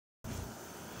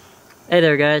Hey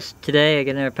there guys, today I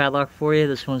got another padlock for you.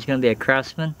 This one's going to be a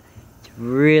Craftsman. It's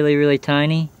really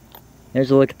tiny.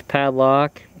 There's a look at the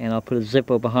padlock, and I'll put a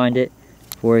Zippo behind it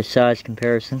for a size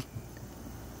comparison.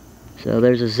 So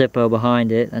there's a Zippo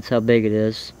behind it, that's how big it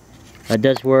is. It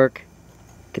does work.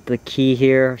 Get the key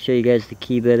here, I'll show you guys the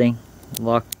key bitting.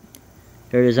 Lock.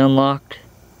 There it is, unlocked.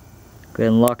 Go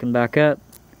ahead and lock them back up.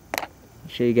 I'll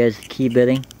show you guys the key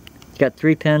bitting. It's got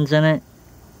 3 pins in it.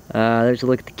 There's a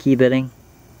look at the key bitting.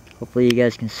 Hopefully you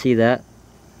guys can see that.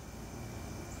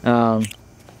 No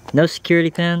security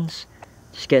pins,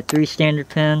 just got 3 standard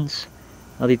pins.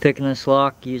 I'll be picking this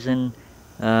lock using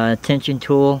a tension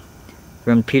tool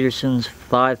from Peterson's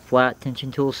 5 flat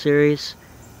tension tool series.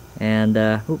 And,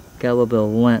 got a little bit of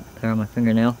lint there on my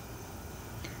fingernail.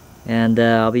 And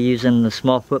I'll be using the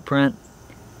small footprint.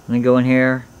 I'm going to go in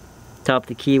here, top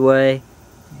the keyway,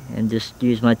 and just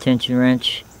use my tension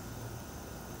wrench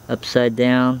upside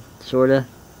down, sorta.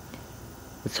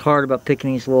 What's hard about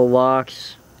picking these little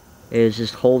locks is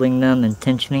just holding them and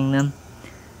tensioning them.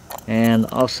 And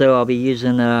also I'll be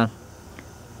using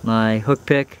my hook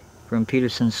pick from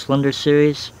Peterson's Slender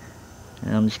series.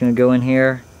 And I'm just going to go in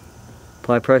here,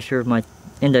 apply pressure with my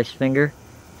index finger,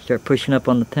 start pushing up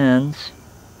on the pins.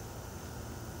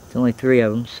 It's only 3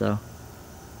 of them, so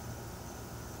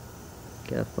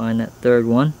gotta find that 3rd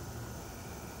one.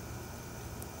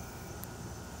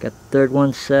 Got the 3rd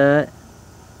one set.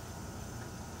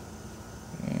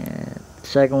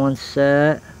 Second one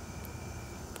set,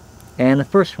 and the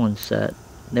first one set.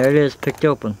 There it is, picked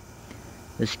open.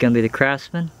 This is going to be the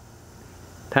Craftsman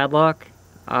Padlock.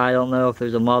 I don't know if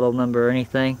there's a model number or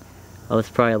anything. Oh, it's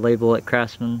probably a label at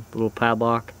Craftsman, little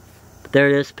padlock. But there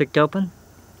it is, picked open.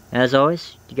 As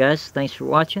always, you guys, thanks for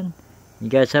watching. You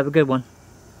guys have a good one.